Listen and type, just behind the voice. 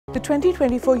The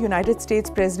 2024 United States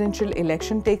presidential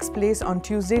election takes place on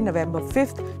Tuesday, November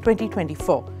 5th,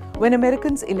 2024, when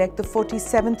Americans elect the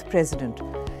 47th president.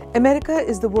 America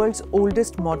is the world's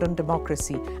oldest modern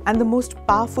democracy and the most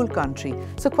powerful country,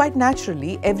 so quite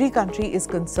naturally, every country is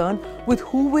concerned with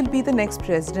who will be the next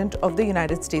president of the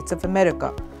United States of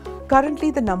America.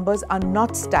 Currently, the numbers are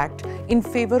not stacked in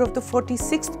favor of the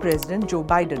 46th president, Joe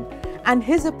Biden, and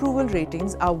his approval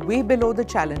ratings are way below the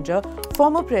challenger,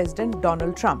 former President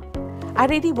Donald Trump.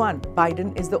 At 81,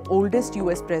 Biden is the oldest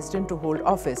US president to hold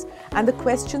office, and the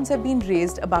questions have been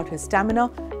raised about his stamina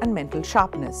and mental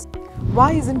sharpness.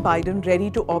 Why isn't Biden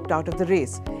ready to opt out of the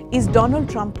race? Is Donald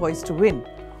Trump poised to win?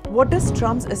 What does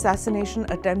Trump's assassination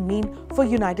attempt mean for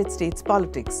United States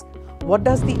politics? What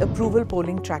does the approval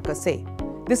polling tracker say?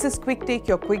 This is Quick Take,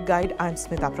 your quick guide. I'm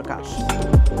Smita Prakash.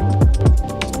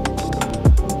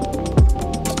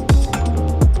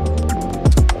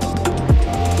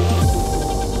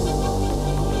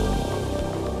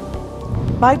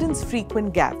 Biden's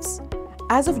frequent gaffes.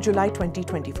 As of July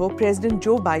 2024, President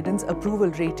Joe Biden's approval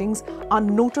ratings are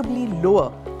notably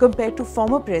lower compared to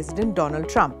former President Donald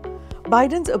Trump.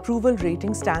 Biden's approval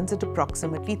rating stands at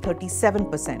approximately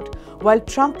 37%, while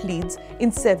Trump leads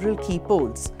in several key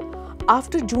polls.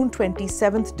 After June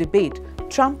 27th debate,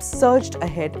 Trump surged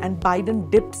ahead and Biden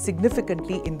dipped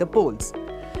significantly in the polls.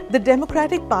 The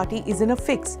Democratic Party is in a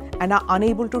fix and are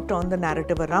unable to turn the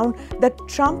narrative around that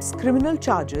Trump's criminal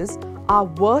charges are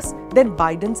worse than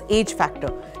Biden's age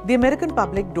factor. The American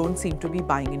public don't seem to be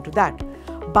buying into that.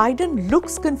 Biden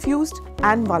looks confused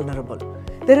and vulnerable.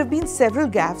 There have been several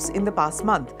gaffes in the past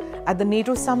month. At the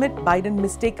NATO summit, Biden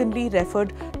mistakenly referred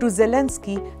to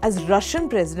Zelensky as Russian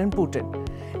President Putin.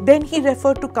 Then he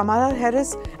referred to Kamala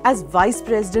Harris as Vice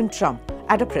President Trump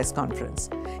at a press conference.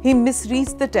 He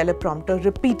misreads the teleprompter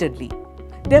repeatedly.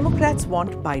 Democrats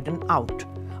want Biden out.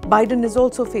 Biden is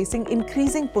also facing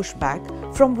increasing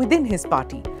pushback from within his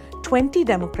party. 20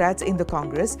 Democrats in the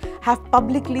Congress have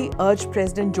publicly urged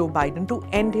President Joe Biden to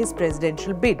end his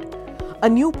presidential bid. A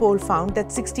new poll found that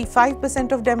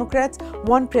 65% of Democrats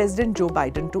want President Joe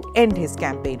Biden to end his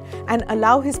campaign and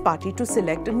allow his party to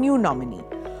select a new nominee.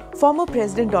 Former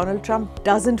President Donald Trump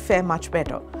doesn't fare much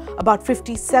better. About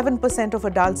 57% of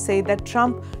adults say that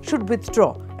Trump should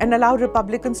withdraw and allow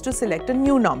Republicans to select a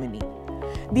new nominee.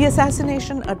 The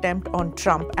assassination attempt on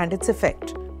Trump and its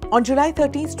effect. On July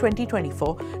 13,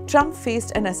 2024, Trump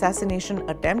faced an assassination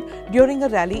attempt during a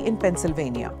rally in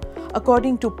Pennsylvania.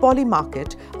 According to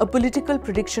Polymarket, a political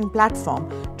prediction platform,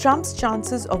 Trump's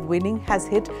chances of winning has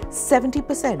hit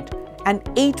 70%, an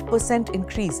 8%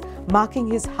 increase, marking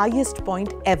his highest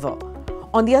point ever.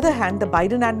 On the other hand, the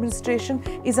Biden administration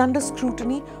is under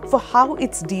scrutiny for how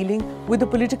it's dealing with the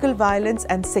political violence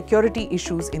and security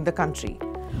issues in the country.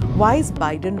 Why is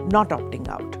Biden not opting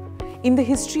out? In the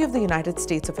history of the United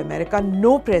States of America,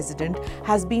 no president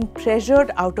has been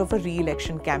pressured out of a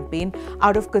re-election campaign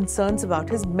out of concerns about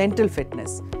his mental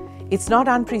fitness. It's not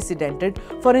unprecedented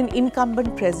for an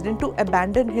incumbent president to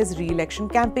abandon his re-election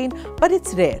campaign, but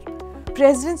it's rare.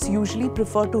 Presidents usually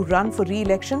prefer to run for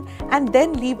re-election and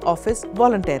then leave office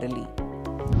voluntarily.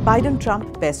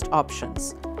 Biden-Trump best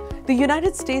options. The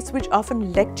United States, which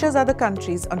often lectures other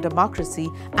countries on democracy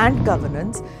and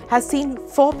governance, has seen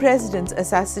 4 presidents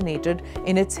assassinated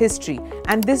in its history,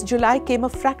 and this July came a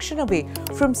fraction away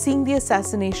from seeing the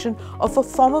assassination of a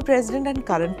former president and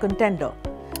current contender.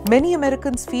 Many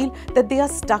Americans feel that they are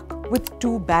stuck with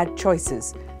 2 bad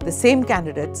choices. The same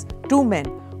candidates, 2 men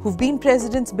who've been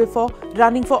presidents before,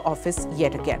 running for office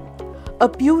yet again. A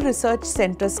Pew Research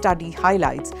Center study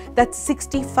highlights that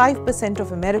 65%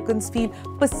 of Americans feel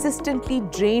persistently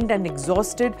drained and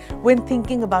exhausted when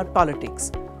thinking about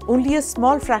politics. Only a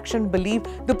small fraction believe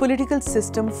the political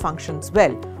system functions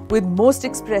well, with most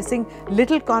expressing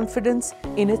little confidence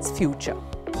in its future.